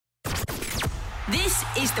This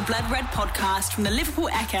is the Blood Red podcast from the Liverpool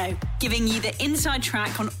Echo, giving you the inside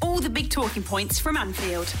track on all the big talking points from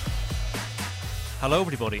Anfield. Hello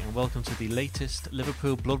everybody and welcome to the latest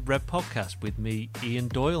Liverpool Blood Red podcast with me, Ian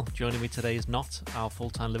Doyle. Joining me today is not our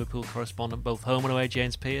full-time Liverpool correspondent, both home and away,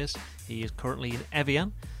 James Pearce. He is currently in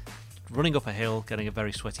Evian, running up a hill, getting a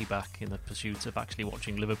very sweaty back in the pursuit of actually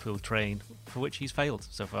watching Liverpool train, for which he's failed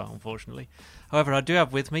so far, unfortunately. However, I do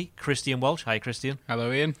have with me Christian Walsh. Hi, Christian.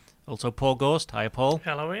 Hello, Ian. Also Paul Gorst. Hi, Paul.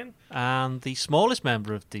 Hello, Ian. And the smallest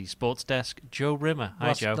member of the sports desk, Joe Rimmer.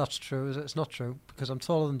 Hi, Joe. That's true, is it? It's not true, because I'm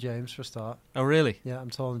taller than James, for a start. Oh, really? Yeah,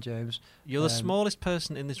 I'm taller than James. You're the smallest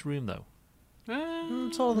person in this room, though.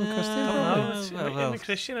 I'm taller than Christian. No, it's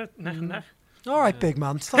Christian neck and neck. All right, big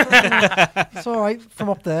man. It's all right from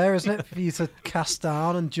up there, isn't it, for you to cast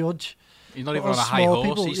down and judge? He's not even on a high small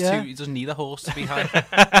horse. people, He doesn't need a horse to be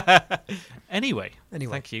high. Anyway,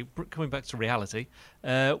 thank you. Coming back to reality,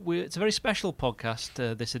 it's a very special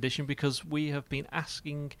podcast, this edition, because we have been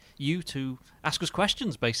asking you to ask us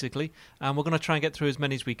questions, basically, and we're going to try and get through as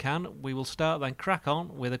many as we can. We will start then crack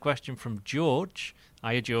on with a question from George.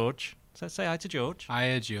 Hiya, George. So let's say hi to George.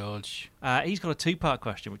 Hiya, George. He's got a two-part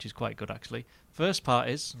question, which is quite good, actually. First part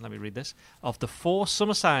is, let me read this, of the 4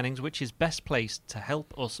 summer signings, which is best placed to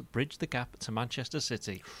help us bridge the gap to Manchester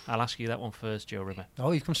City? I'll ask you that one first, Joe Rimmer.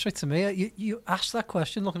 Oh, you've come straight to me. You asked that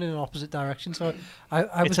question looking in an opposite direction, so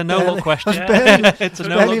I it's a no-look question. It's a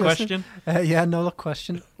no-look question. Yeah, no-look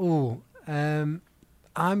question. Oh, I'm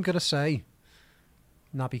going to say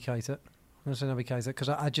Naby Keita. I'm going to say Naby Keita, because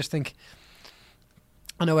I just think,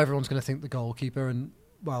 I know everyone's going to think the goalkeeper, and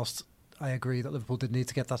whilst I agree that Liverpool did need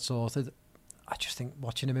to get that sorted, I just think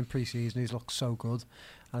watching him in pre-season, he's looked so good.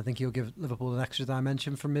 And I think he'll give Liverpool an extra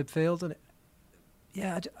dimension from midfield. And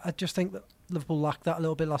I just think that Liverpool lacked that a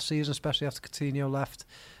little bit last season, especially after Coutinho left.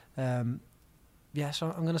 So I'm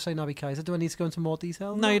going to say Naby Keita. Do I need to go into more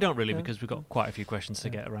detail? No, you don't really, because we've got quite a few questions to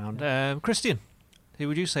get around. Christian, who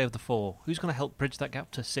would you say of the 4? Who's going to help bridge that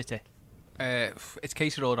gap to City? It's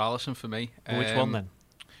Keita or Alisson for me. Which one then?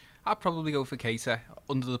 I'd probably go for Keita,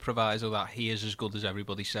 under the proviso that he is as good as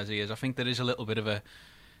everybody says he is. I think there is a little bit of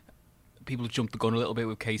people have jumped the gun a little bit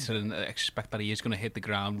with Keita and expect that he is going to hit the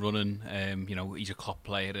ground running. He's a Klopp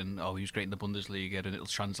player and he was great in the Bundesliga and it'll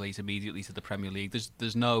translate immediately to the Premier League.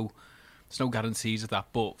 There's no guarantees of that,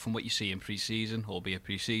 but from what you see in pre-season, albeit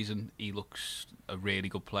pre-season, he looks a really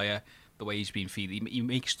good player. The way he's been feeding, he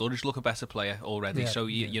makes Sturridge look a better player already. So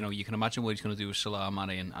you can imagine what he's going to do with Salah,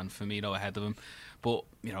 Mane and Firmino ahead of him. But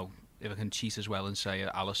if I can cheat as well and say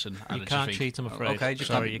Alisson, you can't cheat, I'm afraid. Okay,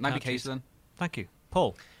 just Naby Keita then. Thank you,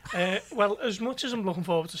 Paul. Well, as much as I'm looking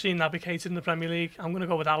forward to seeing Naby Keita in the Premier League, I'm going to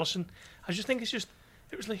go with Alisson. I just think it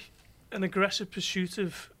was like an aggressive pursuit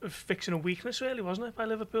of fixing a weakness, really, wasn't it, by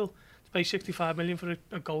Liverpool? To pay 65 million for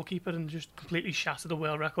a goalkeeper and just completely shatter the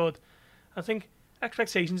world record. I think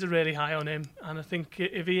expectations are really high on him, and I think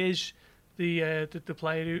if he is the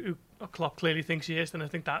player who Klopp clearly thinks he is, then I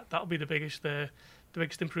think that'll be the biggest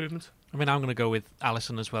improvement. I mean, I'm going to go with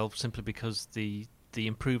Alisson as well, simply because the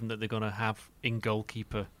improvement that they're going to have in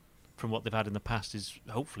goalkeeper from what they've had in the past is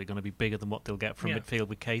hopefully going to be bigger than what they'll get from midfield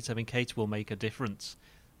with Keita. I mean, Keita will make a difference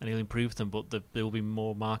and he'll improve them, but there will be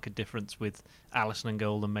more marked difference with Alisson and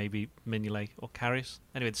goal than maybe Mignolet or Karius.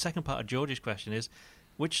 Anyway, the second part of George's question is,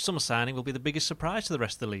 which summer signing will be the biggest surprise to the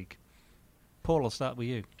rest of the league? Paul, I'll start with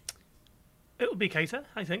you. It'll be Keita,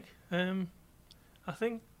 I think.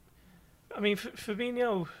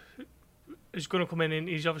 Fabinho is going to come in and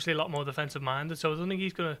he's obviously a lot more defensive minded, so I don't think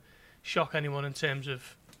he's going to shock anyone in terms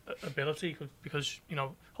of ability, because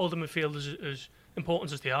holding midfield is as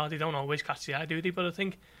important as they are. They don't always catch the eye, do they? But I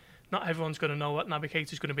think not everyone's going to know what Naby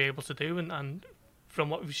Keita is going to be able to do, and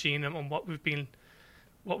from what we've seen and what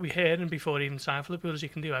we heard and before he even signed for Liverpool, he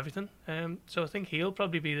can do everything. So I think he'll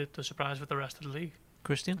probably be the surprise for the rest of the league.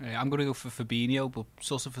 Christian? I'm going to go for Fabinho, but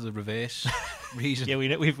sort of for the reverse reason. Yeah,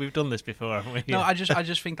 we've done this before, haven't we? No, I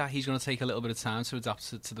just think that he's going to take a little bit of time to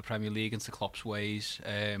adapt to the Premier League and to Klopp's ways.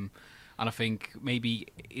 And I think maybe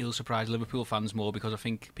he'll surprise Liverpool fans more, because I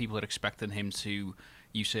think people are expecting him to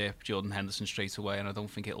usurp Jordan Henderson straight away, and I don't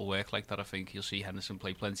think it'll work like that. I think you'll see Henderson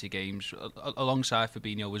play plenty of games alongside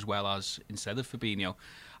Fabinho as well as instead of Fabinho.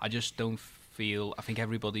 I just don't feel... I think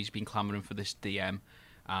everybody's been clamouring for this DM,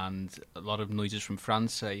 and a lot of noises from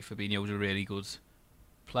France say Fabinho's a really good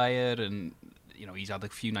player, and he's had a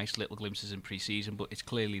few nice little glimpses in pre-season, but it's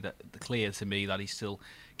clear to me that he's still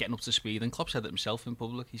getting up to speed. And Klopp said it himself in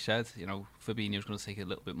public. He said, Fabinho's going to take a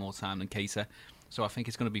little bit more time than Keita. So I think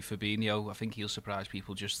it's going to be Fabinho. I think he'll surprise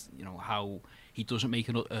people, just how he doesn't make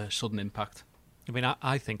a sudden impact. I mean,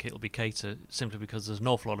 I think it'll be Keita, simply because there's an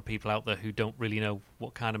awful lot of people out there who don't really know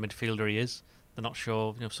what kind of midfielder he is. They're not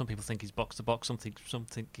sure. Some people think he's box to box. Some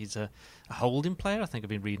think he's a holding player. I think I've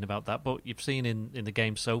been reading about that. But you've seen in the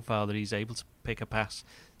game so far that he's able to pick a pass.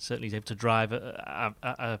 Certainly, he's able to drive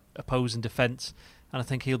a opposing defence. And I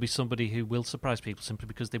think he'll be somebody who will surprise people simply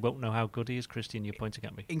because they won't know how good he is. Christian, you're pointing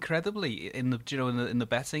at me. Incredibly, in the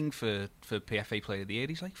betting for PFA Player of the Year,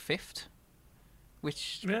 he's like 5th.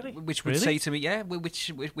 Which would say to me,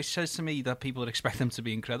 which says to me that people would expect him to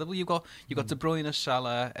be incredible. You've got De Bruyne,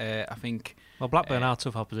 Salah, I think. Well, Blackburn are a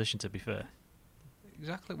tough opposition, to be fair.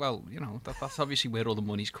 Exactly. Well, that's obviously where all the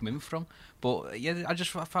money's coming from. But yeah, I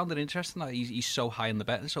found it interesting that he's so high in the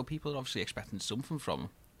betting, so people are obviously expecting something from him.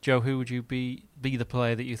 Joe, who would you be the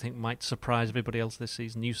player that you think might surprise everybody else this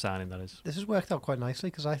season? New signing, that is. This has worked out quite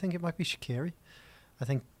nicely because I think it might be Shaqiri. I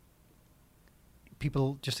think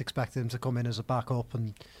people just expected him to come in as a backup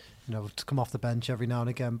and to come off the bench every now and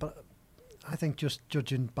again. But I think just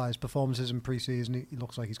judging by his performances in pre-season, he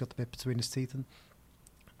looks like he's got the bit between his teeth, and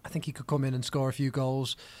I think he could come in and score a few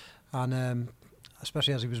goals. And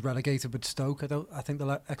especially as he was relegated with Stoke, I think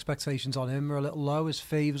the expectations on him are a little low. His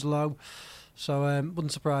fee was low, so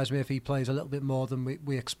wouldn't surprise me if he plays a little bit more than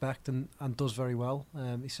we expect and does very well.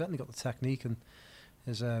 He's certainly got the technique, and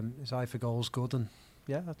his eye for goals good, and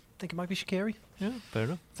yeah, I think it might be Shaqiri. Yeah, fair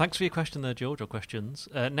enough. Thanks for your question there, George, or questions.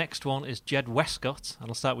 Next one is Jed Westcott, and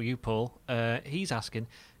I'll start with you, Paul. He's asking,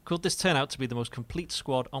 could this turn out to be the most complete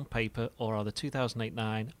squad on paper, or are the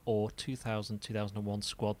 2008-09 or 2000-2001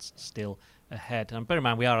 squads still ahead? And bear in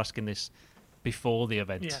mind, we are asking this before the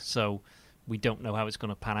event, so we don't know how it's going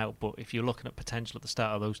to pan out, but if you're looking at potential at the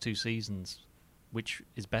start of those two seasons, which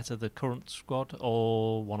is better, the current squad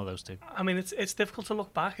or one of those two? I mean, it's difficult to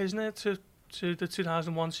look back, isn't it, to the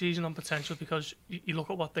 2001 season on potential, because you look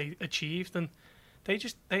at what they achieved, and they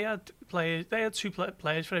had two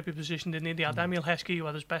players for every position, didn't they? They had Emile Heskey, who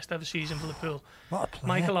had his best ever season for Liverpool. What a player.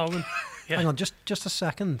 Michael Owen. Yeah. Hang on, just a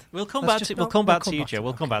second. We'll come back to you, Joe.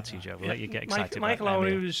 We'll come back to you, Joe. We'll let you get excited. Michael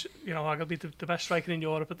Owen, who was arguably the best striker in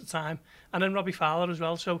Europe at the time, and then Robbie Fowler as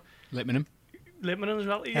well. So Littmann as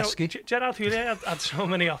well. Gerard Houllier had so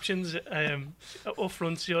many options up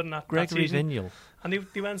front during that Gregory season. Vignal. And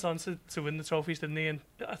he went on to win the trophies, didn't he? And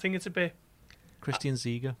I think it's a bit... Christian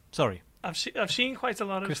Ziege. Sorry. I've seen quite a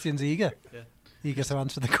lot of... Christian Ziege. Yeah. Eager to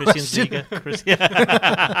answer the Christian question.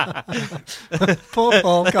 Poor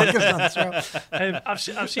Paul got his answer. I've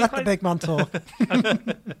seen Let quite... the big man talk.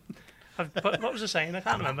 What was I saying? I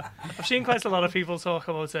can't remember. I've seen quite a lot of people talk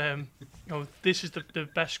about, this is the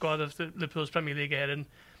best squad of the Liverpool's Premier League era, and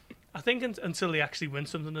I think until they actually win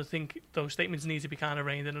something, I think those statements need to be kind of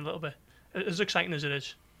reined in a little bit. As exciting as it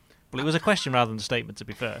is. Well, it was a question rather than a statement, to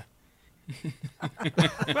be fair. Okay,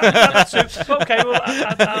 well,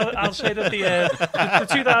 I'll say that the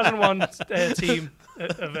 2001 team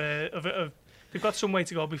they've got some way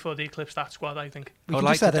to go before they eclipse that squad, I think. I would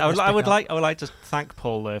like to thank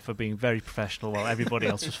Paul there for being very professional while everybody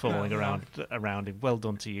else was falling around him. Well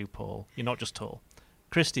done to you, Paul. You're not just tall.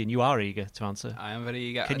 Christian, you are eager to answer. I am very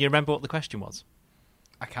eager. Can you remember what the question was?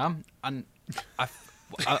 I can, and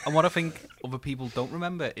and what I think other people don't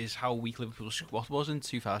remember is how weak Liverpool's squad was in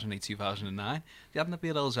 2008-2009. They had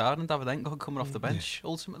Nabil El-Zard and Davydenko coming off the bench,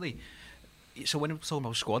 ultimately. So when we're talking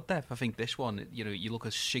about squad depth, I think this one, you look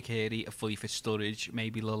at Shaqiri, a fully fit Sturridge,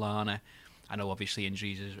 maybe Lallana. I know obviously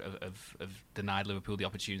injuries have denied Liverpool the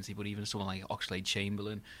opportunity, but even someone like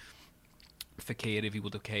Oxlade-Chamberlain, Fekir, if he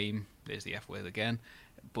would have came, there's the F word again,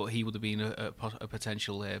 but he would have been a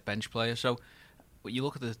potential bench player. So but you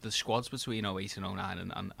look at the squads between 08 and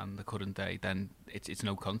 09 and the current day, then it's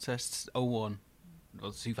no contest.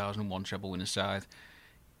 2001 treble winner side.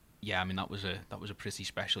 Yeah, I mean that was a pretty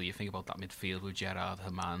special. You think about that midfield with Gerrard,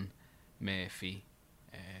 Hamann, Murphy.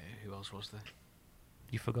 Who else was there?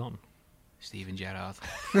 You've forgotten. Steven Gerrard.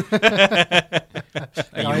 Gary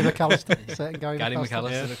McAllister. Gary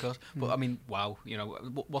McAllister, of course. But I mean, wow.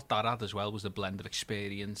 What that had as well was the blend of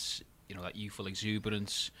experience. That youthful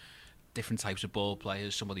exuberance. Different types of ball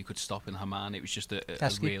players, somebody who could stop in Hamann. It was just a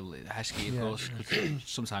real Heskey, of course, could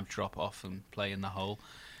sometimes drop off and play in the hole.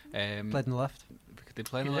 Played in the left. They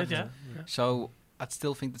played in the left. Yeah. So I'd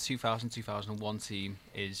still think the 2000-2001 team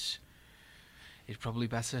is probably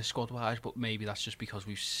better squad-wise, but maybe that's just because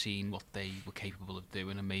we've seen what they were capable of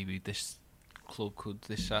doing, and maybe this club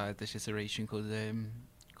this iteration could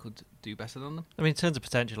do better than them. I mean, in terms of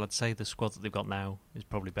potential, I'd say the squad that they've got now is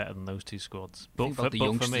probably better than those two squads. But for the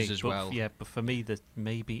youngsters as well. Yeah, but for me,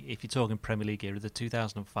 maybe if you're talking Premier League era, the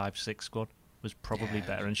 2005-06 squad was probably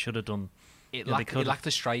better and should have done It lacked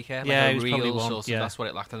a striker. Yeah, like he was a probably real one, sort of, yeah. that's what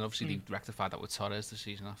it lacked, and obviously they rectified that with Torres the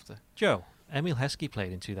season after. Joe, Emil Heskey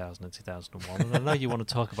played in 2000 and 2001, and I know you want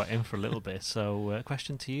to talk about him for a little bit, so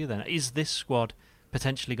question to you then. Is this squad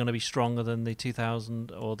potentially going to be stronger than the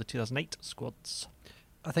 2000 or the 2008 squads?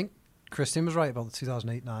 I think Christian was right about the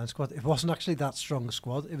 2008-9 squad. It wasn't actually that strong a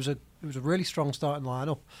squad. It was a really strong starting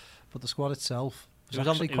lineup, but the squad itself was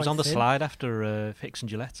on the thin. slide after Hicks and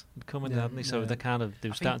Gillette had come in, hadn't they? So they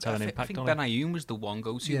were starting to have an impact on it. I think Benayoun was the one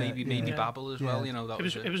go-to, maybe Babel as well. You know,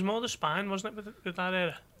 it was more the spine, wasn't it, with that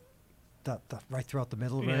era? That right throughout the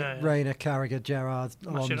middle, Yeah, Reina, Carragher, Gerrard,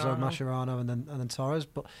 Alonso, Mascherano. Mascherano, and then Torres.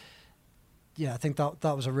 But yeah, I think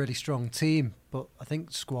that was a really strong team. But I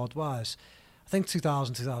think squad-wise, I think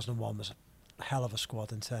 2000, 2001 was a hell of a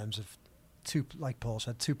squad in terms of like Paul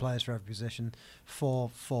said, 2 players for every position, 4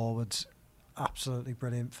 forwards, absolutely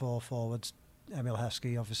brilliant 4 forwards. Emil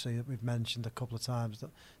Heskey, obviously, that we've mentioned a couple of times.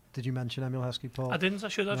 Did you mention Emil Heskey, Paul? I didn't. I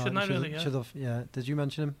should have. No, shouldn't I? Really? Should have. Yeah. Did you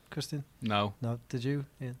mention him, Christian? No. Did you?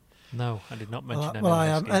 Yeah. No, I did not mention Emil Well, I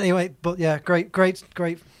am. Heskey. Anyway, but yeah, great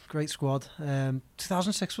squad.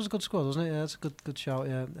 2006 was a good squad, wasn't it? Yeah, it's a good shout.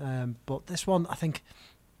 Yeah. But this one, I think,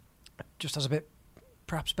 just has a bit,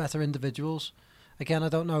 perhaps better individuals. Again, I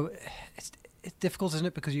don't know. It's difficult, isn't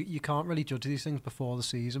it? Because you can't really judge these things before the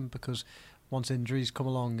season, because once injuries come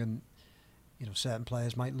along and certain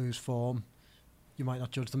players might lose form, you might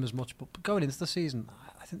not judge them as much. But going into the season,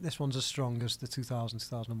 I think this one's as strong as the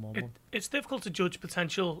 2000-2001 one. It's difficult to judge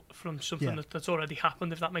potential from something that's already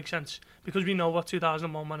happened, if that makes sense, because we know what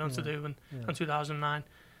 2001 went on to do and 2009.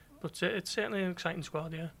 But it's certainly an exciting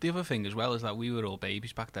squad, yeah. The other thing as well is that we were all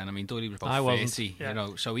babies back then. I mean, Doyle was about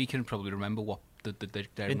 30, so he can probably remember what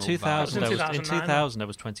their in 2000. In 2000, I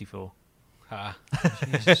was 24.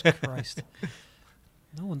 Jesus Christ!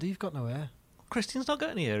 No wonder you've got no hair. Christian's not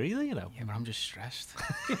got any hair either, Yeah, but I'm just stressed.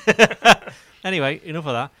 Anyway, enough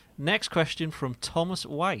of that. Next question from Thomas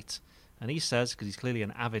White. And he says, because he's clearly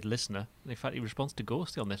an avid listener, and in fact he responds to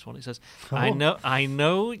Ghosty on this one, he says, I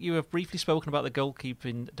know you have briefly spoken about the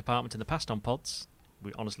goalkeeping department in the past on pods.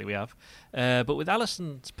 Honestly, we have. But with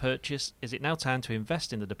Alisson's purchase, is it now time to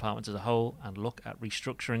invest in the department as a whole and look at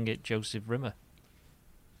restructuring it, Joseph Rimmer?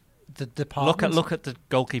 The department? Look at the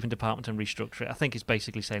goalkeeping department and restructure it. I think he's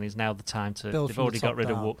basically saying it's now the time to. They've already got rid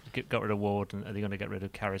of Ward, and are they going to get rid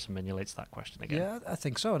of Karius and Mignolet? It's that question again. Yeah, I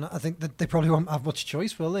think so, and I think that they probably won't have much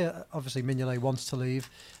choice, will they? Obviously, Mignolet wants to leave.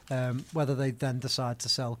 Whether they then decide to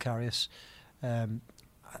sell Karius,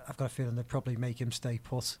 I've got a feeling they'd probably make him stay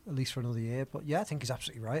put at least for another year. But yeah, I think he's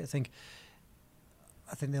absolutely right. I think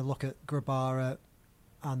they'll look at Grabara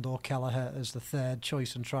and or Kelleher as the third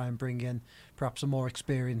choice and try and bring in perhaps a more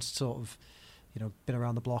experienced sort of, been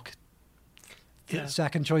around the block,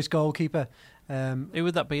 second choice goalkeeper. Who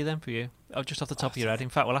would that be then for you? Just off the top of your head. In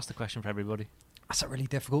fact, we'll ask the question for everybody. That's a really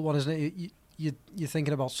difficult one, isn't it? You're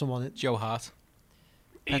thinking about someone. Joe Hart.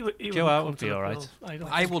 Joe Hart would be all right.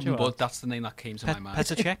 I wouldn't, but that's the name that came to my mind.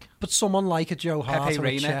 Petr Cech? But someone like a Joe Hart Pepe or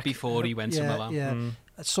Reina a Cech, before he went to Milan.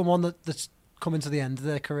 Yeah, someone that's coming to the end of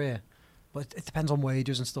their career. But it depends on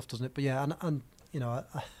wages and stuff, doesn't it? But yeah, and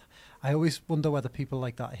I always wonder whether people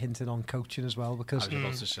like that are hinting on coaching as well, because I was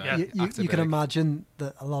about to say, you can imagine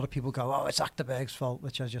that a lot of people go, "Oh, it's Achterberg's fault,"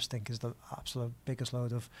 which I just think is the absolute biggest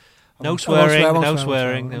load of no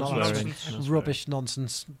swearing, rubbish,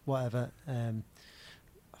 nonsense, whatever.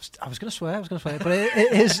 I was going to swear, but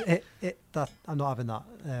it is that I'm not having that.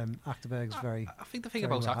 Achterberg's very. I think the thing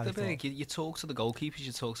about Achterberg, you talk to the goalkeepers,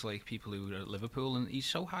 you talk to like people who are at Liverpool, and he's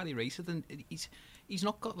so highly rated, and he's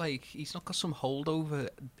not got some hold over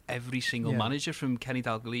every single manager, from Kenny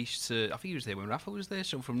Dalglish to, I think he was there when Rafa was there,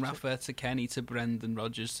 so from Rafa to Kenny to Brendan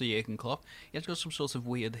Rodgers to Jurgen Klopp, he has got some sort of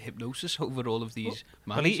weird hypnosis over all of these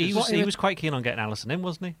managers. Well, he was quite keen on getting Alisson in,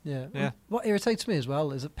 wasn't he? Yeah. What irritates me as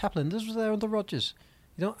well is that Pep Linders was there under Rodgers.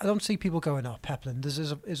 I don't see people going, "Oh, Pep Linders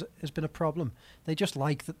has been a problem." They just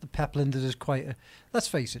like that the Pep Linders is quite a... Let's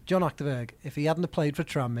face it, John Achterberg, if he hadn't have played for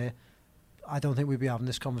Tranmere, I don't think we'd be having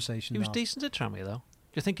this conversation. He was decent at Tranmere, though.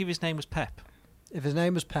 Do you think if his name was Pep? If his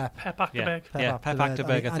name was Pep Achterberg. Pep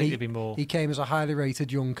Achterberg, I think he'd be more... He came as a highly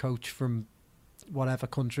rated young coach from whatever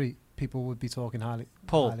country, people would be talking highly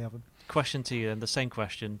of him. Question to you, and the same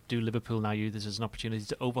question: do Liverpool now use this as an opportunity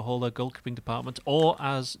to overhaul their goalkeeping department, or,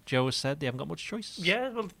 as Joe has said, they haven't got much choice? Yeah,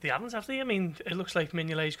 well, they haven't, have they? I mean, it looks like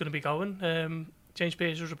Mignolet's going to be going. James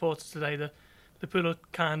Pearce has reported today that Liverpool are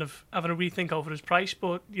kind of having a rethink over his price,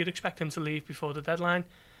 but you'd expect him to leave before the deadline.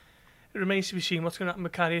 It remains to be seen what's going to happen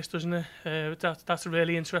with Karius, doesn't it? That's a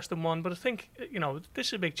really interesting one. But I think, this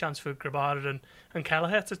is a big chance for Grabara and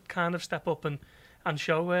Kelleher to kind of step up and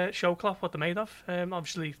show Klopp what they're made of.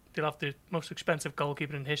 Obviously, they'll have the most expensive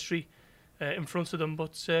goalkeeper in history in front of them.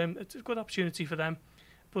 But it's a good opportunity for them.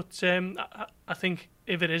 But I think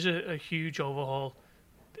if it is a huge overhaul,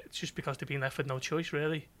 it's just because they've been left with no choice,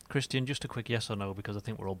 really. Christian, just a quick yes or no, because I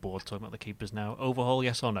think we're all bored talking about the keepers now. Overhaul,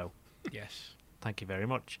 yes or no? Yes. Thank you very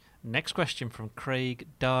much. Next question from Craig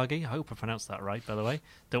Dargy. I hope I pronounced that right, by the way.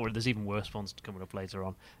 Don't worry, there's even worse ones coming up later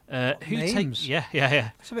on. Names? Yeah.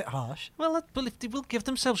 It's a bit harsh. Well, if they will give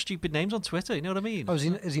themselves stupid names on Twitter, you know what I mean? Oh,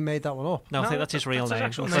 has he made that one up? No, I think that's his real name.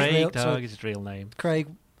 actual Craig name. Dargy is his real name. Craig,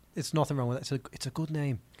 it's nothing wrong with it. It's a good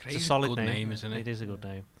name. It's a solid good name, isn't it? It is a good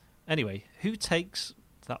name. Anyway, who takes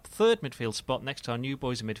that third midfield spot next to our new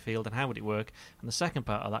boys in midfield, and how would it work? And the second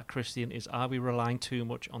part of that, Christian, is are we relying too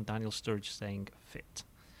much on Daniel Sturridge staying fit?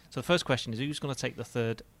 So the first question is, who's going to take the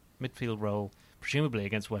third midfield role, presumably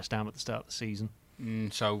against West Ham at the start of the season?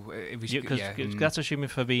 That's assuming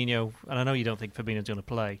Fabinho, and I know you don't think Fabinho's going to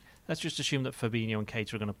play. Let's just assume that Fabinho and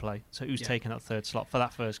Keita are going to play. So who's taking that third slot for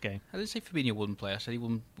that first game? I didn't say Fabinho wouldn't play. I said he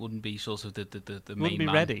wouldn't be sort of the main man. Wouldn't be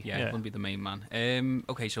ready. Yeah, wouldn't be the main man.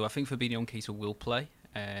 Okay, so I think Fabinho and Keita will play,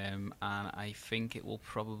 and I think it will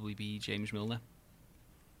probably be James Milner.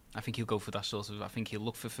 I think he'll go for that sort of. I think he'll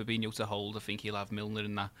look for Fabinho to hold. I think he'll have Milner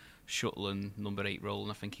in that shuttle and number 8 role,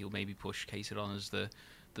 and I think he'll maybe push Keita on as the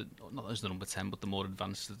not as the number 10, but the more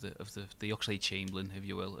advanced of the Oxlade-Chamberlain, if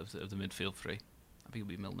you will, of the midfield three. I think it'll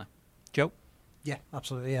be Milner. Joe? Yeah,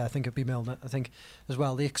 absolutely. Yeah, I think it'd be Milner. I think as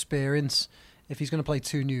well the experience. If he's going to play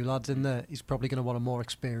 2 new lads in there, he's probably going to want a more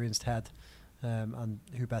experienced head, and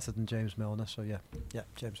who better than James Milner? So yeah,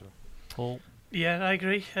 James Milner. Paul? Yeah, I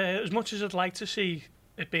agree. As much as I'd like to see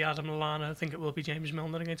it be Adam Lallana, I think it will be James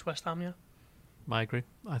Milner against West Ham. Yeah, I agree.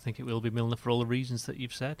 I think it will be Milner for all the reasons that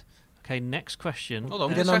you've said. Okay, next question. Hold on,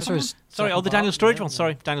 We didn't answer his Sorry, second the part. Daniel Sturridge Yeah, one. yeah.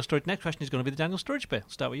 Sorry, Daniel Sturridge. Next question is going to be the Daniel Sturridge bit. I'll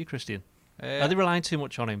start with you, Christian. Are they relying too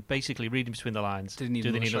much on him? Basically, reading between the lines. Do they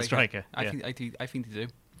need a striker? I think they do,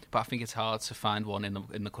 but I think it's hard to find one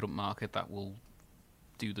in the current market that will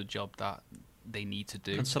do the job that they need to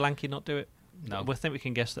do. Can Solanke not do it? No. I think we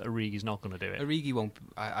can guess that Origi's not going to do it. Origi won't.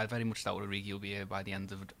 I very much doubt Origi will be here by the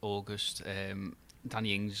end of August.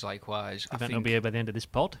 Danny Ings likewise. I think he'll be here by the end of this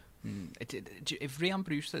pod. If Ryan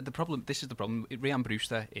Brewster, this is the problem. Ryan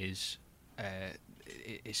Brewster is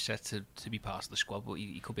set to be part of the squad, but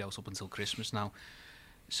he could be out up until Christmas now.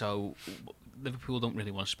 So Liverpool don't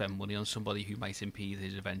really want to spend money on somebody who might impede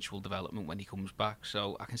his eventual development when he comes back.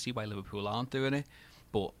 So I can see why Liverpool aren't doing it,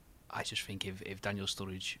 but I just think if Daniel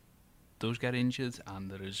Sturridge does get injured,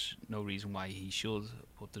 and there is no reason why he should,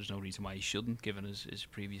 but there's no reason why he shouldn't, given his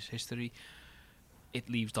previous history, it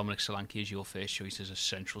leaves Dominic Solanke as your first choice as a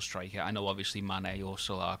central striker. I know obviously Mane or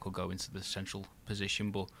Salah could go into the central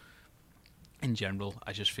position, but in general,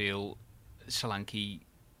 I just feel Solanke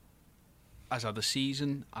has had a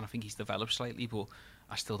season, and I think he's developed slightly, but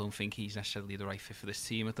I still don't think he's necessarily the right fit for this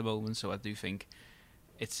team at the moment, so I do think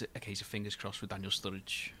it's a case of fingers crossed with Daniel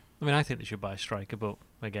Sturridge. I mean, I think they should buy a striker, but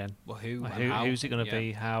again, Well, who and who's how? it going to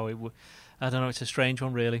be? How it? I don't know. It's a strange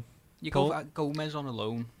one, really. You Paul? go for Gomez on a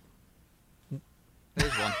loan.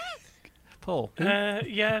 There's one. Paul?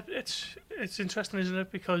 yeah, it's interesting, isn't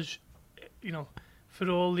it? Because for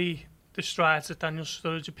all the strides that Daniel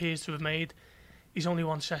Sturridge appears to have made, he's only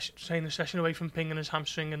one training session away from pinging his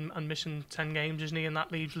hamstring and missing 10 games, isn't he? And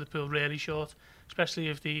that leaves Liverpool really short, especially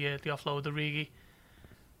if the offload Origi.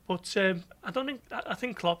 But I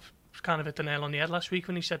think Klopp kind of hit the nail on the head last week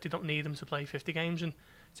when he said they don't need him to play 50 games. And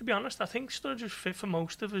to be honest, I think Sturridge was fit for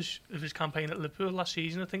most of his campaign at Liverpool last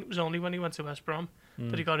season. I think it was only when he went to West Brom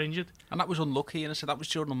that he got injured. And that was unlucky, and I said that was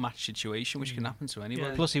during a match situation, which can happen to anybody.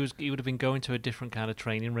 Yeah. Plus, he would have been going to a different kind of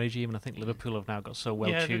training regime, and I think Liverpool have now got so well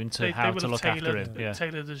tuned they to how will to have look after him. Yeah.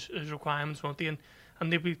 Tailored his requirements, won't they?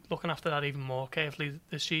 And they'll be looking after that even more carefully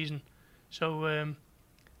this season. So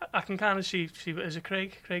I can kind of see. Is it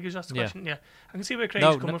Craig? Craig, is that the question? Yeah, I can see where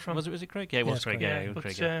Craig's coming from. Was it Craig? Yeah, it was Craig. Yeah, it was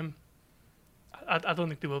but Craig. I don't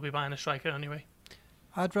think they will be buying a striker anyway.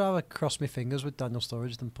 I'd rather cross my fingers with Daniel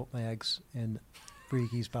Sturridge than put my eggs in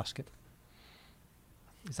Origi's basket.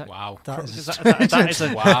 Is that, Wow. That is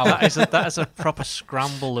that is a proper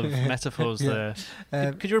scramble of metaphors there.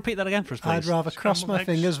 Could you repeat that again for us, please? I'd rather cross Scrambled my eggs.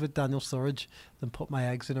 fingers with Daniel Sturridge than put my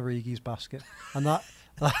eggs in Origi's basket. And that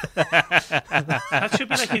That should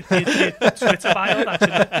be like your Twitter bio.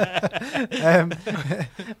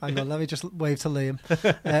 hang on, let me just wave to Liam.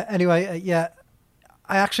 Anyway,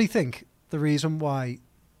 I actually think the reason why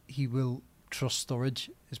he will trust Sturridge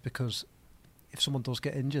is because if someone does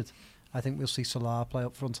get injured, I think we'll see Salah play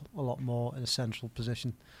up front a lot more in a central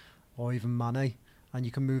position, or even Mane, and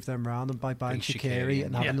you can move them around. And by buying Shaqiri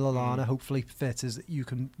and having Lallana hopefully fit, is that you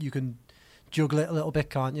can juggle it a little bit,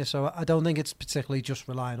 can't you? So I don't think it's particularly just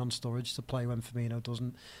relying on Sturridge to play when Firmino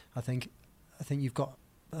doesn't. I think I think you've got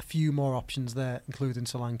a few more options there, including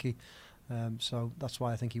Solanke. So that's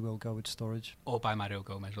why I think he will go with Sturridge. Or by Mario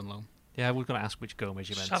Gomez on loan. Yeah, we're going to ask which Gomez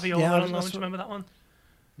you meant. Saviola on loan, do you remember that one?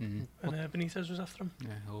 And Benitez was after him.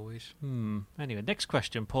 Yeah, always. Anyway, next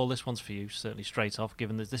question. Paul, this one's for you, certainly straight off,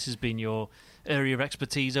 given that this has been your area of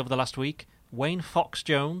expertise over the last week. Wayne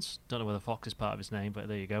Fox-Jones, don't know whether Fox is part of his name, but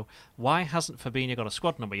there you go. Why hasn't Fabinho got a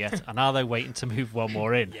squad number yet, and are they waiting to move one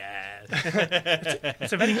more in? Yeah.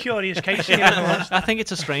 It's a very curious case. I think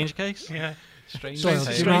it's a strange case. Yeah. Strange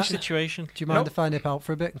situation. Do you mind if I nip out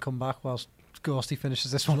for a bit and come back whilst Ghosty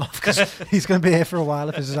finishes this one off? Because he's going to be here for a while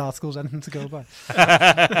if his article's anything to go by.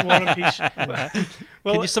 War and Peace.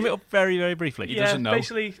 Well, can you sum it up very, very briefly? He doesn't know.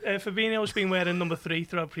 Basically, Fabinho's been wearing number 3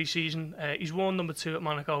 throughout pre-season. He's worn number 2 at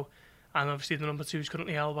Monaco. And obviously the number 2 is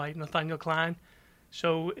currently held by Nathaniel Klein.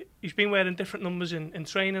 So he's been wearing different numbers in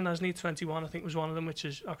training, hasn't he? 21, I think, was one of them, which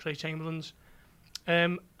is Oxlade-Chamberlain's.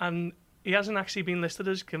 And he hasn't actually been listed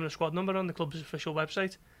as given a squad number on the club's official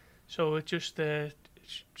website. So it just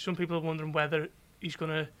some people are wondering whether he's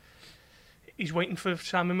waiting for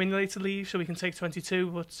Simon Mignolet to leave so he can take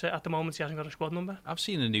 22, but at the moment he hasn't got a squad number. I've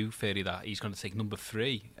seen a new theory that he's going to take number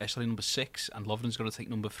 3, actually number 6, and Lovren's going to take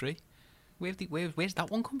number 3. Where's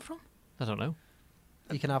that one come from? I don't know.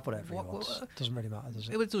 He can have whatever he wants. Doesn't really matter, does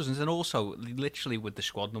it? It doesn't. And also, literally with the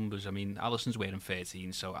squad numbers, I mean, Alisson's wearing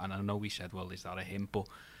 13, so, and I know we said, well, is that a him? But,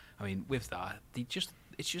 I mean, with that,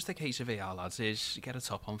 it's just a case of, lads, is get a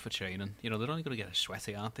top on for training. You know, they're only going to get a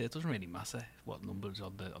sweaty, aren't they? It doesn't really matter what number's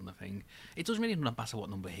on the thing. It doesn't really matter what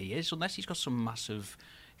number he is, unless he's got some massive,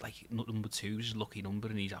 like, number 2's lucky number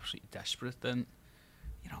and he's absolutely desperate, then,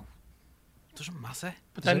 you know, doesn't matter.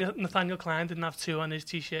 But then Nathaniel Klein didn't have 2 on his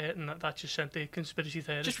t-shirt, and that just sent the conspiracy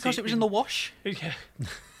theories. Just because it was in the wash? Yeah.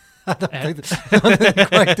 I don't think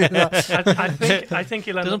quite do that. I think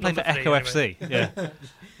he'll end doesn't up play for Echo FC. Yeah.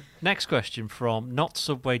 Next question from Not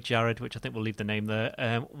Subway Jared, which I think we'll leave the name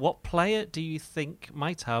there. What player do you think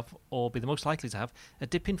might have, or be the most likely to have, a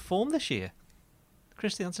dip in form this year?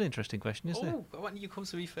 Christy, that's an interesting question, isn't it? Oh, why don't you come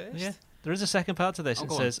to me first? Yeah. There is a second part to this.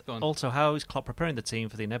 It says, also, how is Klopp preparing the team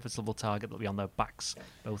for the inevitable target that will be on their backs,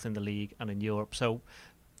 both in the league and in Europe? So,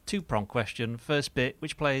 two-pronged question. First bit,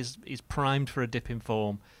 which players is primed for a dip in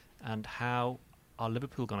form, and how are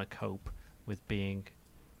Liverpool going to cope with being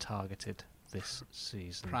targeted this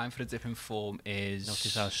season? Primed for a dip in form is...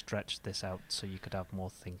 Notice how I stretched this out so you could have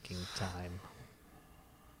more thinking time.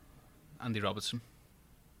 Andy Robertson.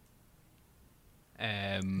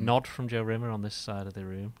 Nod from Joe Rimmer on this side of the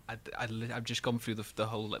room. I've just gone through the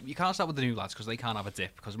whole... You can't start with the new lads because they can't have a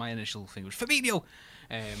dip, because my initial thing was Fabinho.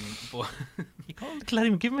 But you can't let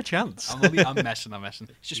him, give him a chance. I'm messing.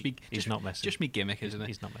 It's just me. He's not messing. Just me gimmick, isn't it?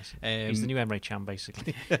 He's not messing. He's the new Emre Can,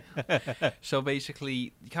 basically. So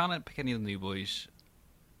basically, you can't pick any of the new boys.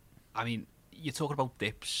 I mean, you're talking about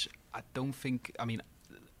dips. I don't think... I mean,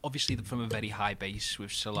 obviously from a very high base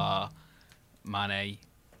with Salah, Mane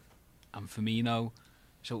and Firmino,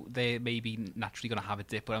 so they're maybe naturally going to have a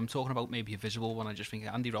dip, but I'm talking about maybe a visible one. I just think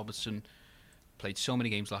Andy Robertson played so many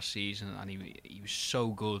games last season and he was so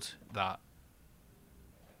good that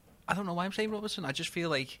I don't know why I'm saying Robertson. I just feel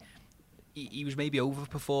like he was maybe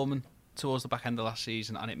overperforming towards the back end of last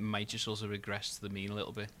season, and it might just also regress to the mean a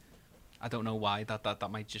little bit. I don't know why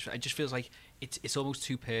that might just... It just feels like it's almost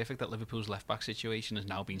too perfect that Liverpool's left back situation has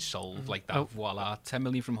now been solved like that. Voila, 10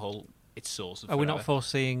 million from Hull, it's sorted. Are we not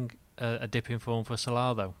foreseeing a dip in form for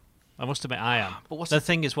Salah though? I must admit I am. But the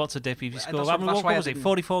thing is, what's a dip if he scores? What was it?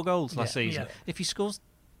 44 goals last season. Yeah. If he scores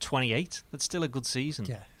 28, that's still a good season.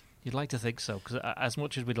 Yeah. You'd like to think so, because as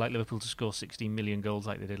much as we'd like Liverpool to score 16 million goals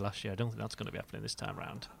like they did last year, I don't think that's going to be happening this time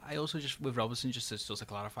round. I also just, with Robertson, just to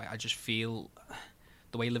clarify, I just feel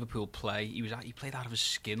the way Liverpool play, he played out of his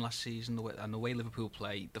skin last season, and the way Liverpool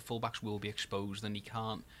play, the fullbacks will be exposed, and he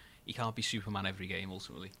can't be Superman every game,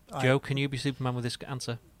 ultimately. Joe, can you be Superman with this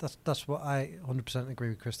answer? That's what I 100% agree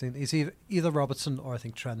with Christine. He's either Robertson or I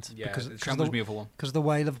think Trent. Yeah, Trent was me over one. Because of the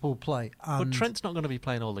way Liverpool play. But Trent's not going to be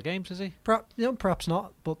playing all the games, is he? Perhaps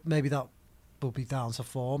not, but maybe that will be down to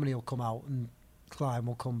form and he'll come out and Klein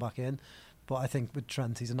will come back in. But I think with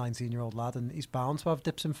Trent, he's a 19-year-old lad and he's bound to have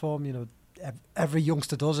dips in form. You know, every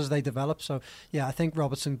youngster does as they develop. So, yeah, I think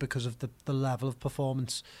Robertson because of the level of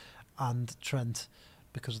performance, and Trent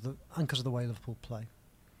because of the way Liverpool play.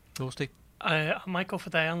 Ghosty? I might go for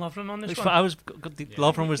Dejan Lovren on this one.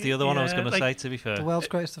 Lovren was the other one I was going to say, to be fair. The world's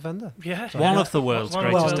greatest defender. Yeah. One of the world's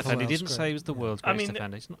greatest defender. He didn't say he was the world's greatest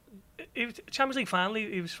defender. Champions League final,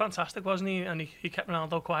 he was fantastic, wasn't he? And he kept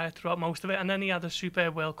Ronaldo quiet throughout most of it. And then he had a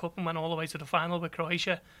superb World Cup and went all the way to the final with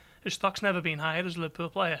Croatia. His stock's never been higher as a Liverpool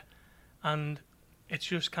player. And it's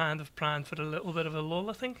just kind of primed for a little bit of a lull,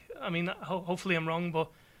 I think. I mean, hopefully I'm wrong, but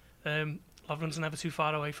Lovren's never too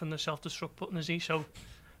far away from the self-destruct button, is he? So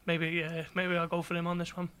maybe I'll go for him on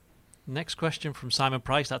this one. Next question from Simon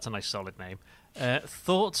Price. That's a nice solid name.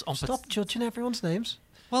 Thoughts on... Stop judging everyone's names.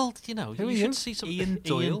 Well, you know, Who you are should you? see some... Ian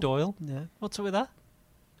Doyle. Ian Doyle. Yeah. What's up with that?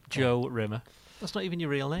 Joe Rimmer. That's not even your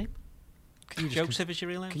real name. Can you just Joseph is your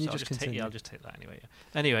real name? can you So I'll just take, continue? I'll just take that anyway.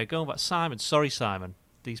 Yeah. Anyway, going back. Simon. Sorry, Simon.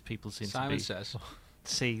 These people seem Simon to be... says.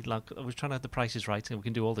 See, like, I was trying to have the prices right, and we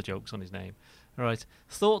can do all the jokes on his name. All right.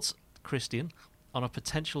 Thoughts, Christian, on a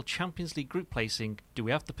potential Champions League group placing? Do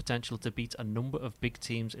we have the potential to beat a number of big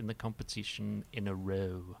teams in the competition in a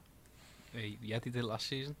row? Yeah, they did last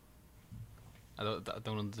season. I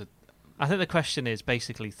don't I think the question is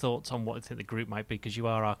basically thoughts on what I think the group might be, because you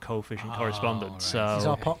are our co-efficient correspondent. right. So He's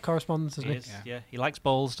our pot correspondent, isn't he he? is, yeah. He likes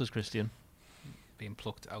balls, does Christian? being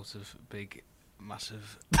plucked out of big,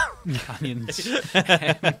 massive canyons.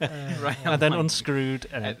 Right, And then unscrewed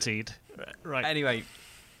and emptied. Right. Anyway,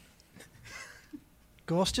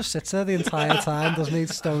 Gorse just sits there the entire time, doesn't he?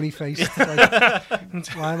 Stony faced. Like,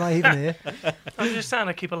 why am I even here? I'm just trying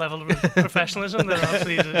to keep a level of professionalism that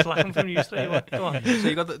obviously is lacking from you three. Go on. so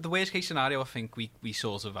you got the worst case scenario. I think we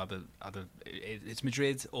sort of had it's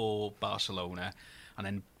Madrid or Barcelona, and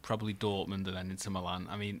then probably Dortmund, and then into Milan.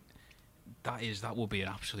 I mean, that would be an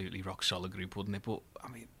absolutely rock solid group, wouldn't it? But I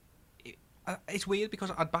mean, it's weird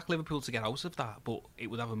because I'd back Liverpool to get out of that, but it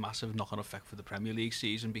would have a massive knock-on effect for the Premier League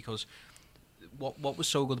season, because what was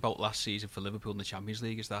so good about last season for Liverpool in the Champions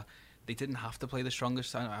League is that they didn't have to play the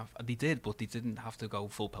strongest. They did, but they didn't have to go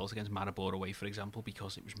full pelt against Maribor away, for example,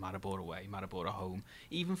 because it was Maribor away, Maribor at home.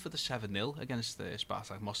 Even for the 7-0 against the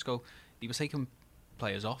Spartak Moscow, they were taking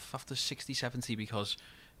players off after 60, 70 because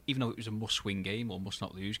even though it was a must-win game or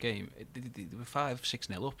must-not-lose game, they were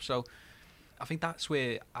 5-6-0 up. So I think that's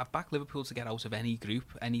where I've backed Liverpool to get out of any group,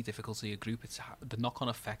 any difficulty a group. It's the knock-on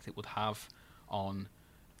effect it would have on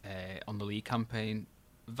the league campaign.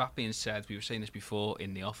 That being said, we were saying this before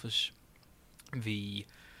in the office, the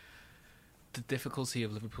difficulty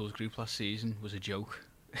of Liverpool's group last season was a joke.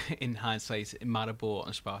 In hindsight, in Maribor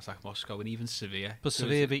and Spartak Moscow and even Sevilla. But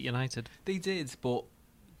Sevilla beat United. They did, but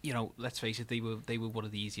you know, let's face it, they were one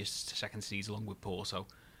of the easiest second seeds along with Porto.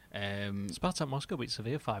 Spartak Moscow beat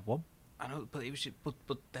Sevilla 5-1. I know, but it was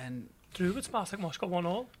but then Drew with Spartak Moscow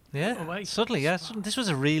 1-1. Yeah, Away. suddenly, yeah. This was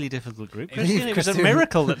a really difficult group. It was- Christian, it was a Christian-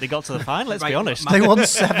 miracle that they got to the final, let's be Right, honest. They won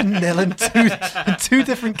 7-0 in two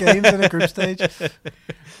different games in a group stage.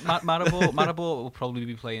 Maribor will probably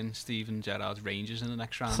be playing Steven Gerrard's Rangers in the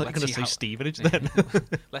next round. I thought you were going to say how- Stevenage then.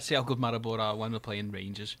 Let's see how good Maribor are when they're playing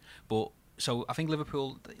Rangers. But so I think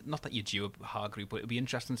Liverpool, not that you're due a hard group, but it'll be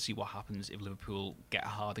interesting to see what happens if Liverpool get a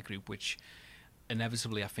harder group, which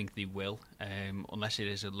inevitably I think they will, unless it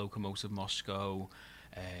is a Lokomotiv Moscow,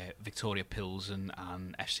 Victoria Pilsen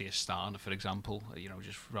and FC Astana, for example. You know,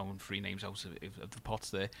 just throwing three names out of the pots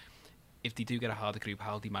there. If they do get a harder group,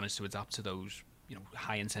 how do they manage to adapt to those, you know,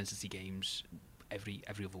 high intensity games every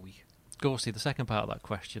other week? Gorsey, the second part of that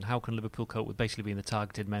question, how can Liverpool cope with basically being the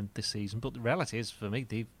targeted men this season? But the reality is, for me,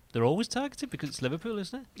 they're always targeted because it's Liverpool,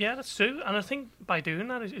 isn't it? Yeah, that's true. And I think by doing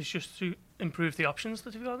that, it's just to improve the options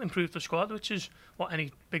that they've got, improve the squad, which is what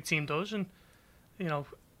any big team does. And, you know,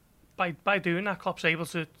 by doing that, Klopp's able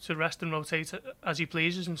to rest and rotate as he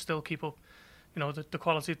pleases and still keep up, you know, the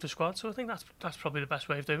quality of the squad. So I think that's probably the best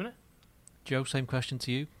way of doing it. Joe, same question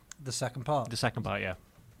to you. The second part. The second part, yeah.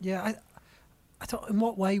 Yeah, I thought, in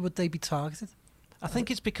what way would they be targeted? I think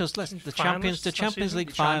it's because the Finalists Champions last League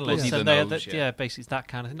season. finalists, Yeah. and Either they're knows, yeah, basically it's that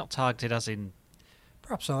kind of thing, not targeted as in.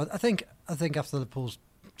 Perhaps so. I think after Liverpool's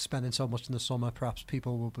spending so much in the summer, perhaps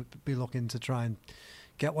people will be looking to try and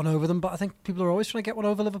get one over them. But I think people are always trying to get one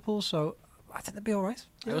over Liverpool, so I think they'll be all right.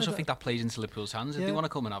 I also think that plays into Liverpool's hands. If they Yeah. want to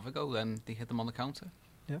come and have a go, then they hit them on the counter.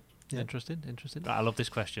 Yeah. Interesting. Right, I love this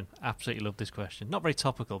question. Absolutely love this question. Not very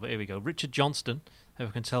topical, but here we go. Richard Johnston, who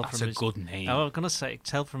I can tell That's from a his good name. I was going to say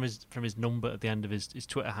tell from his number at the end of his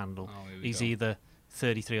Twitter handle. Oh, here we He's go. either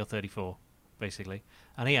 33 or 34, basically.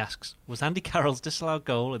 And he asks, was Andy Carroll's disallowed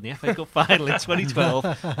goal in the FA Cup final in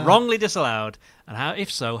 2012 wrongly disallowed? And if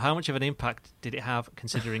so, how much of an impact did it have,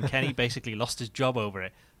 considering Kenny basically lost his job over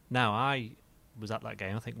it? Now, I was at that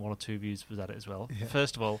game. I think one or two of you was at it as well. Yeah.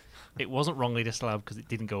 First of all, it wasn't wrongly disallowed because it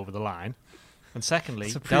didn't go over the line. And secondly,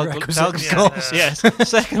 It's a prerequisite, of Yeah. course. yes.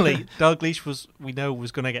 Secondly, Dalglish was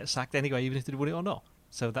going to get sacked anyway, even if they won it or not.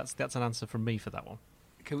 So that's an answer from me for that one.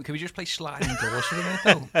 Can we just play sliding doors for a minute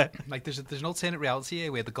though? Like there's an alternate reality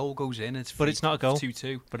here where the goal goes in. But it's not a goal.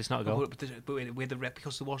 2-2. But it's not a goal. But where the rep,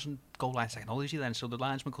 because there wasn't goal line technology then, so the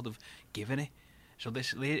linesman could have given it. So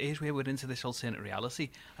here's where we're into this alternate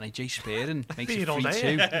reality, and Jay Spearing makes it Be it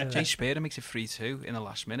 3-2. Jay Spearing makes it 3-2 in the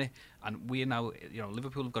last minute, and we are now,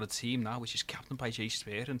 Liverpool have got a team now which is captained by Jay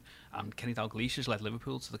Spearing, and Kenny Dalglish has led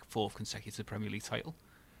Liverpool to the 4th consecutive Premier League title.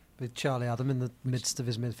 With Charlie Adam in the midst of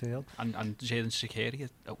his midfield. And Xherdan Shaqiri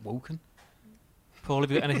at Woking. Paul,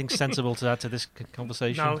 have you got anything sensible to add to this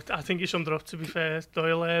conversation? No, I think you summed it up, to be fair.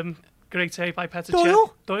 Doyle, great save by Petr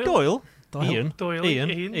Doyle? Cech. Doyle? Doyle. Ian,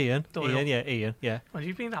 yeah. Well,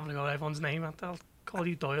 you've been having a go at everyone's name, I'll call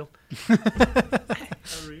you Doyle.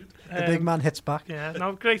 The big man hits back. Yeah,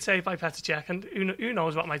 no, great save by Petr Cech, and who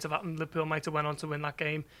knows what might have happened. Liverpool might have went on to win that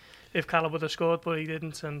game if Callum would have scored, but he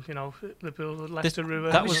didn't, and Liverpool left to ruin.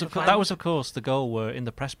 That was of course the goal where in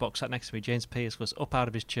the press box sat next to me, James Pearce was up out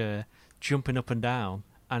of his chair, jumping up and down,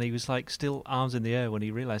 and he was like still arms in the air when he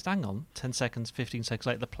realised, hang on, 10 seconds, 15 seconds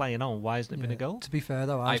later, they're playing on. Why hasn't it been a goal? To be fair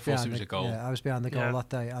though, I thought it was a goal. Yeah, I was behind the goal that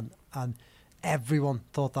day, and everyone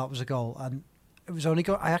thought that was a goal, and it was only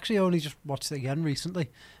I actually only just watched it again recently.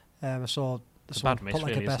 I saw someone put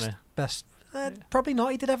like a best. Probably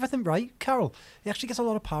not. He did everything right, Carroll. He actually gets a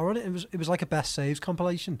lot of power on it. It was like a best saves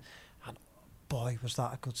compilation, and boy, was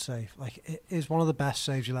that a good save! Like, it is one of the best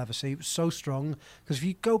saves you'll ever see. It was so strong, because if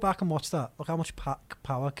you go back and watch that, look how much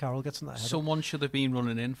power Carroll gets in that header. Someone should have been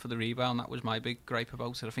running in for the rebound. That was my big gripe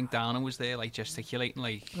about it. I think Downing was there, like gesticulating,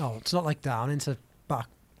 like. No, it's not like Downing to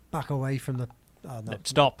back away from the. No.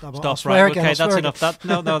 Stop. Right, okay, that's enough. That's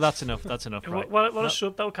enough. That's enough. Right. What a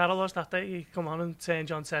sub though Carroll was that day. He come on and turned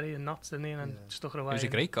John Terry and knots, didn't he, and stuck it away. It was a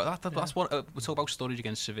great goal. That's what we talk about. Sturridge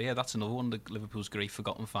against Sevilla. That's another one of Liverpool's great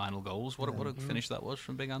forgotten final goals. What a finish that was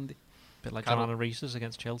from Big Andy. Bit like John Reese's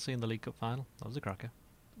against Chelsea in the League Cup final. That was a cracker.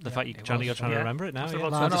 The fact you're trying to remember it now.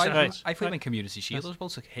 I feel like Community Shield was about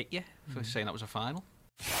to hit you for saying that was a final.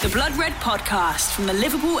 The Blood Red Podcast from the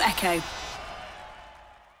Liverpool Echo.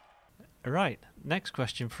 Right. Next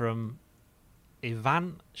question from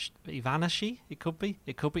Ivanashi. It could be,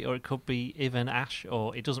 or it could be Ivan Ash,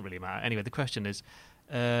 or it doesn't really matter. Anyway, the question is,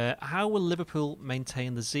 how will Liverpool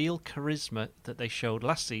maintain the zeal, charisma that they showed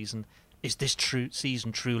last season? Is this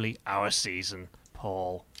season truly our season,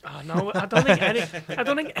 Paul? Oh, no, I don't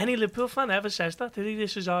think any Liverpool fan ever says that. Did he?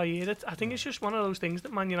 This is our year. I think it's just one of those things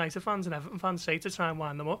that Man United fans and Everton fans say to try and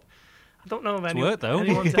wind them up. I don't know of any. It's worked though.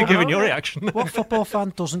 Given your reaction. What football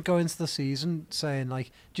fan doesn't go into the season saying,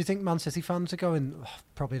 like, do you think Man City fans are going,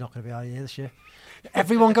 probably not going to be our year this year?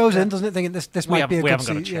 Everyone goes in, doesn't it, thinking this might be a good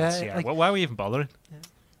season. We haven't got a chance. Yeah. Like, why are we even bothering? Yeah.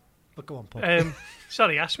 But go on, Paul.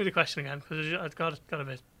 Sorry, ask me the question again, because I've got a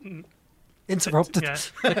bit interrupted. Yeah.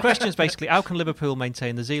 The question is basically, how can Liverpool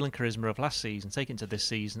maintain the zeal and charisma of last season, take it into this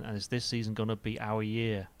season, and is this season going to be our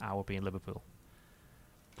year, our being Liverpool?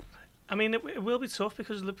 I mean, it will be tough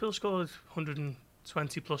because Liverpool scored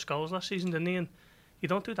 120 plus goals last season, didn't they? And you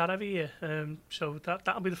don't do that every year. So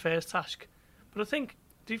that'll be the first task. But I think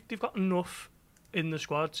they've got enough in the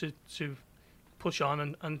squad to push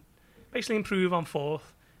on and basically improve on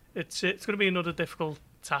fourth. It's going to be another difficult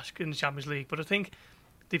task in the Champions League. But I think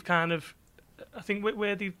they've kind of,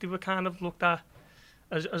 where they were kind of looked at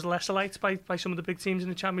as lesser lights by some of the big teams in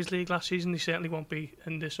the Champions League last season, they certainly won't be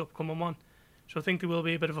in this upcoming one. So I think there will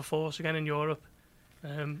be a bit of a force again in Europe.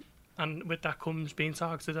 And with that comes being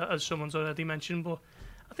targeted, as someone's already mentioned. But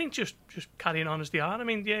I think just carrying on as they are. I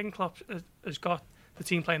mean, Jurgen Klopp has got the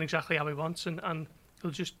team playing exactly how he wants, and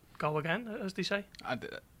he'll just go again, as they say. And,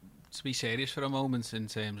 to be serious for a moment in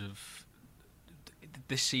terms of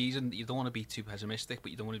this season, you don't want to be too pessimistic,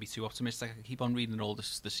 but you don't want to be too optimistic. I keep on reading all the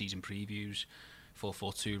season previews,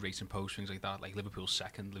 4-4-2 race and post, things like that, like Liverpool's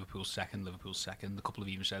second. A couple have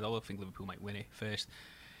even said, I think Liverpool might win it first.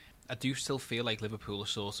 I do still feel like Liverpool are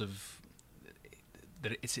sort of,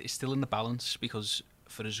 it's still in the balance, because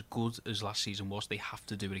for as good as last season was, they have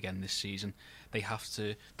to do it again this season. There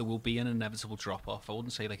will be an inevitable drop-off. I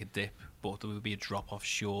wouldn't say like a dip, but there will be a drop-off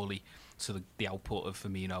surely to the output of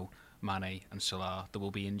Firmino, Mane and Salah. There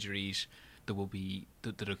will be injuries. There will be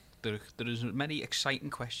there are as many exciting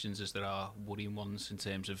questions as there are worrying ones in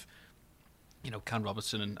terms of, can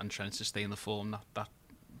Robertson and Trent sustain the form that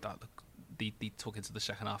they took into the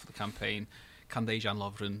second half of the campaign? Can Dejan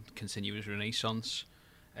Lovren continue his renaissance?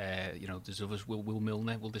 There's others. Will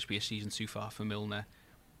Milner? Will this be a season too far for Milner?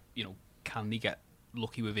 Can they get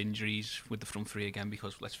lucky with injuries with the front three again?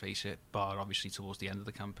 Because let's face it, bar obviously towards the end of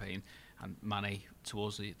the campaign and Mane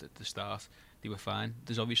towards the start, they were fine.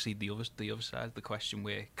 There's obviously the other side of the question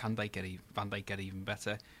where can Van Dijk get even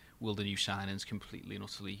better? Will the new signings completely and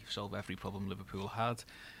utterly solve every problem Liverpool had?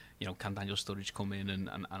 Can Daniel Sturridge come in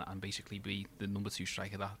and basically be the number 2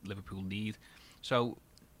 striker that Liverpool need? So,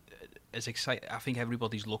 as exciting, I think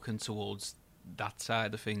everybody's looking towards that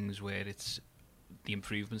side of things where it's the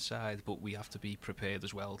improvement side, but we have to be prepared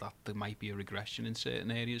as well that there might be a regression in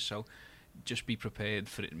certain areas. So just be prepared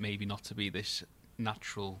for it maybe not to be this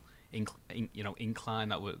natural incline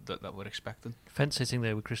that we're expecting. Fence sitting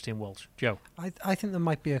there with Christian Walsh. Joe? I think there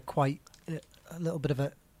might be a little bit of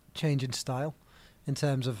a change in style in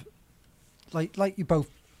terms of, like you both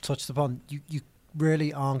touched upon, you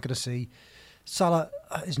really aren't going to see. Salah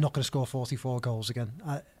is not going to score 44 goals again.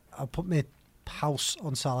 I'll put my house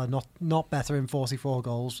on Salah not bettering 44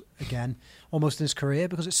 goals again almost in his career,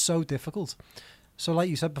 because it's so difficult. So like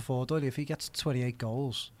you said before, Doyle, if he gets 28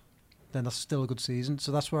 goals, then that's still a good season.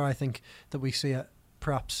 So that's where I think that we see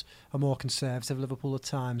perhaps a more conservative Liverpool at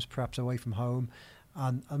times, perhaps away from home,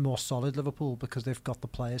 and a more solid Liverpool, because they've got the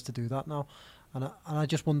players to do that now. And I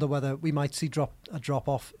just wonder whether we might see a drop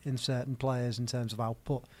off in certain players in terms of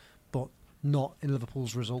output, but not in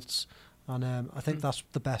Liverpool's results. And I think that's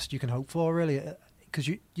the best you can hope for, really, because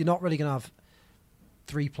you're not really going to have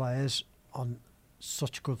three players on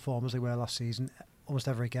such good form as they were last season almost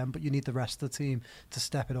ever again, but you need the rest of the team to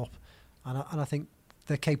step it up. And I think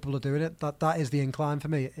they're capable of doing it. That is the incline for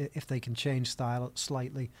me, if they can change style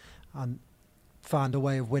slightly and find a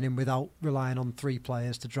way of winning without relying on three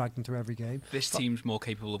players to drag them through every game. This team's more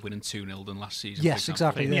capable of winning 2-0 than last season. Yes,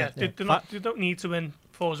 exactly. They don't need to win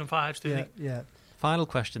 4s and 5s, do they? Yeah. Final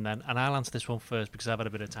question then, and I'll answer this one first because I've had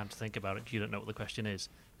a bit of time to think about it. You don't know what the question is.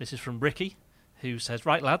 This is from Ricky, who says,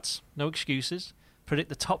 right lads, no excuses. Predict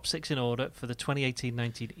the top 6 in order for the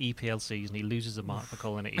 2018-19 EPL season. He loses a mark for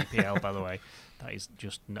calling it EPL, by the way. That is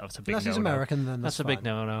just, that's a big no-no. Unless he's American, then that's a big fine.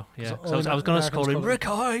 no-no, yeah. So I was going to call him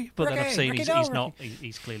Ricky, but then I've seen he's not.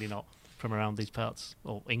 He's clearly not from around these parts,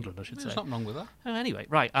 or England, I should say. There's nothing wrong with that. Anyway,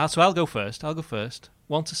 right, so I'll go first.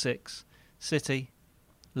 1 to 6, City,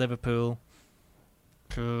 Liverpool,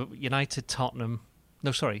 United, Tottenham.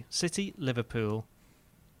 No, sorry, City, Liverpool.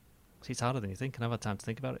 See, it's harder than you think, and I've had time to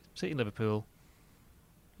think about it. City, Liverpool,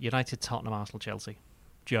 United, Tottenham, Arsenal, Chelsea.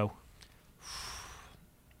 Joe?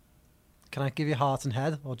 Can I give you heart and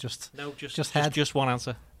head, or just no? Just head. Just one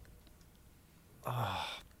answer.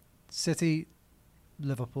 City,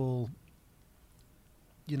 Liverpool,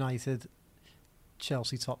 United,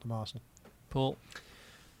 Chelsea, Tottenham, Arsenal. Paul?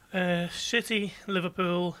 City,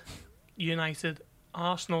 Liverpool, United,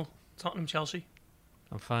 Arsenal, Tottenham, Chelsea.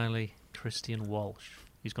 And finally, Christian Walsh.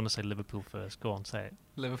 He's going to say Liverpool first. Go on, say it.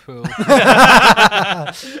 Liverpool.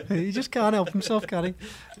 He just can't help himself, can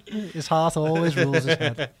he? His heart always rules his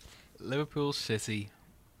head. Liverpool, City.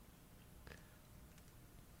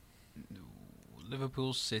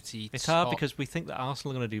 Liverpool, City. It's hard because we think that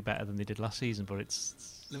Arsenal are going to do better than they did last season, but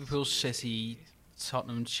it's Liverpool, City,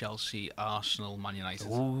 Tottenham, Chelsea, Arsenal, Man United.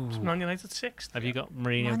 Ooh. Man United 6th. Have you got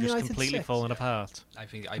Mourinho just completely falling apart? I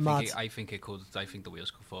think it could. I think the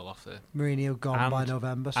wheels could fall off there. Mourinho gone by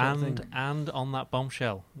November. And on that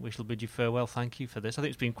bombshell, we shall bid you farewell. Thank you for this. I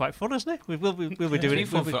think it's been quite fun, hasn't it? We'll be doing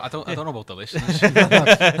it. I don't know about the listeners.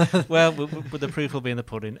 Well, the proof will be in the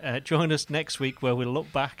pudding. Join us next week where we'll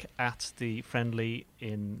look back at the friendly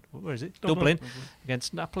in Dublin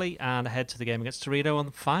against Napoli, and head to the game against Torino,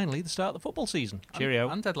 and finally the start of the football season. Cheerio.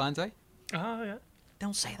 And deadline day. Oh, yeah.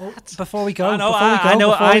 Don't say that. Before we go, I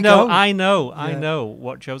know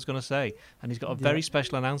what Joe's going to say, and he's got a very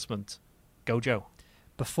special announcement. Go, Joe.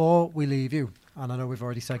 Before we leave you, and I know we've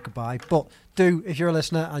already said goodbye, but do, if you're a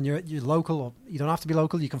listener and you're local, or you don't have to be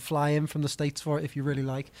local, you can fly in from the States for it if you really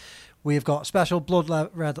like. We've got special Blood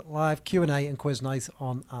Red Live Q&A and quiz night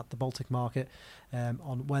on at the Baltic Market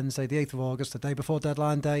on Wednesday, the 8th of August, the day before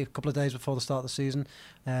deadline day, a couple of days before the start of the season.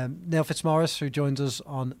 Neil Fitzmaurice, who joins us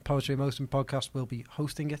on Poetry Emotion podcast, will be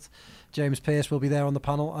hosting it. James Pearce will be there on the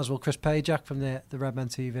panel, as will Chris Pajak from the Redmen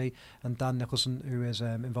TV, and Dan Nicholson, who is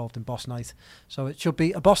involved in Boss Night. So it should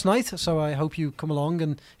be a Boss Night, so I hope you come along.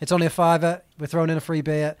 And it's only a £5. We're throwing in a free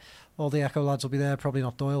beer. All the Echo lads will be there, probably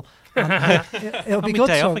not Doyle. And, it'll be good.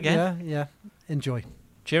 Day off again. Yeah. Enjoy.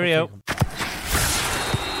 Cheerio.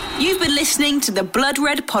 You've been listening to the Blood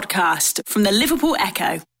Red podcast from the Liverpool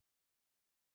Echo.